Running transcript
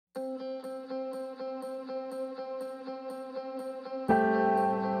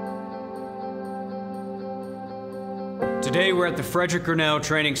Today we're at the Frederick Grinnell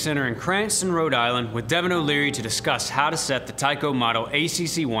Training Center in Cranston, Rhode Island with Devin O'Leary to discuss how to set the TYCO Model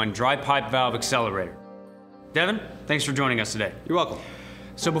ACC-1 dry pipe valve accelerator. Devin, thanks for joining us today. You're welcome.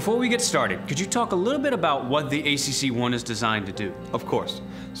 So before we get started, could you talk a little bit about what the ACC-1 is designed to do? Of course.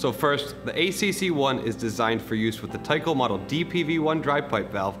 So first, the ACC-1 is designed for use with the TYCO Model DPV-1 dry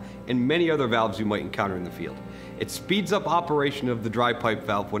pipe valve and many other valves you might encounter in the field. It speeds up operation of the dry pipe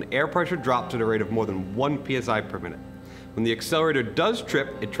valve when air pressure drops at a rate of more than 1 psi per minute. When the accelerator does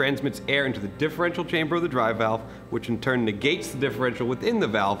trip, it transmits air into the differential chamber of the dry valve, which in turn negates the differential within the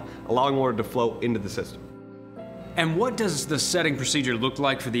valve, allowing water to flow into the system. And what does the setting procedure look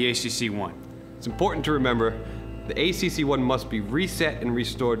like for the ACC-1? It's important to remember the ACC-1 must be reset and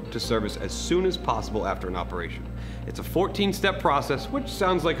restored to service as soon as possible after an operation. It's a 14-step process, which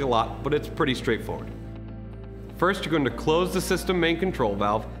sounds like a lot, but it's pretty straightforward. First, you're going to close the system main control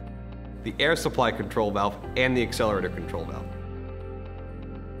valve, the air supply control valve, and the accelerator control valve.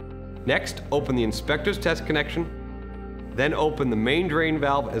 Next, open the inspector's test connection, then open the main drain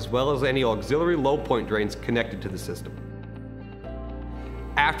valve as well as any auxiliary low point drains connected to the system.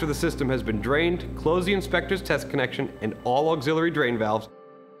 After the system has been drained, close the inspector's test connection and all auxiliary drain valves,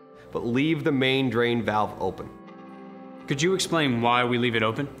 but leave the main drain valve open. Could you explain why we leave it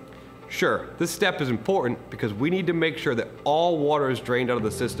open? Sure, this step is important because we need to make sure that all water is drained out of the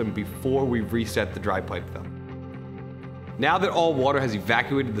system before we reset the dry pipe valve. Now that all water has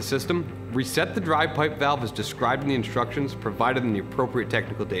evacuated the system, reset the dry pipe valve as described in the instructions provided in the appropriate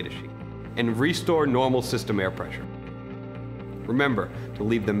technical data sheet, and restore normal system air pressure. Remember to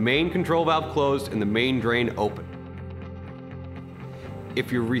leave the main control valve closed and the main drain open. If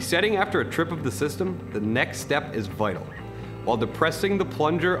you're resetting after a trip of the system, the next step is vital. While depressing the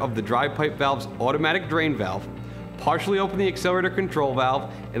plunger of the dry pipe valve's automatic drain valve, partially open the accelerator control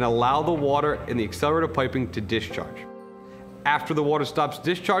valve and allow the water in the accelerator piping to discharge. After the water stops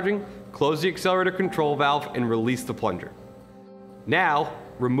discharging, close the accelerator control valve and release the plunger. Now,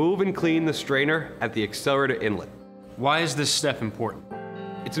 remove and clean the strainer at the accelerator inlet. Why is this step important?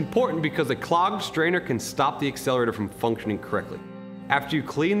 It's important because a clogged strainer can stop the accelerator from functioning correctly. After you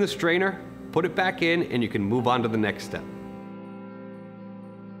clean the strainer, put it back in and you can move on to the next step.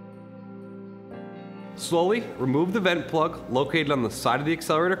 Slowly remove the vent plug located on the side of the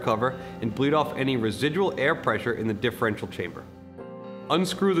accelerator cover and bleed off any residual air pressure in the differential chamber.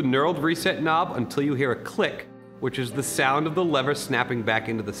 Unscrew the knurled reset knob until you hear a click, which is the sound of the lever snapping back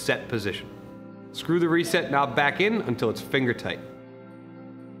into the set position. Screw the reset knob back in until it's finger tight.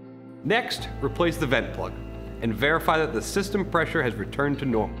 Next, replace the vent plug and verify that the system pressure has returned to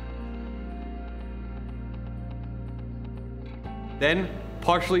normal. Then,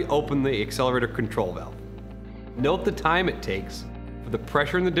 partially open the accelerator control valve. Note the time it takes for the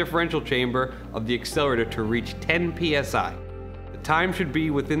pressure in the differential chamber of the accelerator to reach 10 psi. The time should be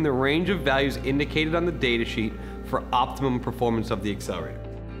within the range of values indicated on the datasheet for optimum performance of the accelerator.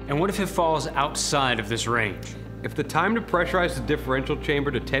 And what if it falls outside of this range? If the time to pressurize the differential chamber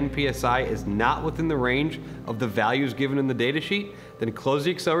to 10 psi is not within the range of the values given in the datasheet, then close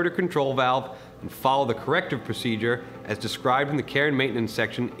the accelerator control valve and follow the corrective procedure as described in the care and maintenance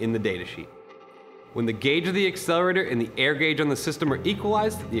section in the datasheet. When the gauge of the accelerator and the air gauge on the system are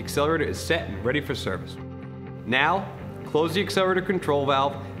equalized, the accelerator is set and ready for service. Now, close the accelerator control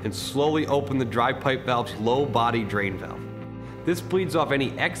valve and slowly open the dry pipe valve's low body drain valve. This bleeds off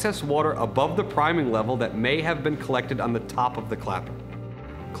any excess water above the priming level that may have been collected on the top of the clapper.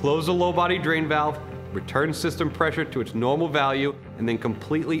 Close the low body drain valve, return system pressure to its normal value, and then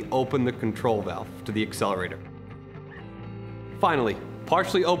completely open the control valve to the accelerator. Finally,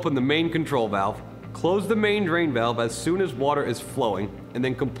 partially open the main control valve, close the main drain valve as soon as water is flowing, and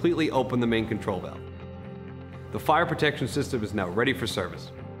then completely open the main control valve. The fire protection system is now ready for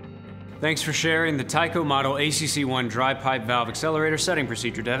service. Thanks for sharing the TYCO Model ACC-1 dry pipe valve accelerator setting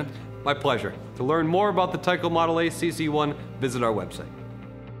procedure, Devin. My pleasure. To learn more about the TYCO Model ACC-1, visit our website.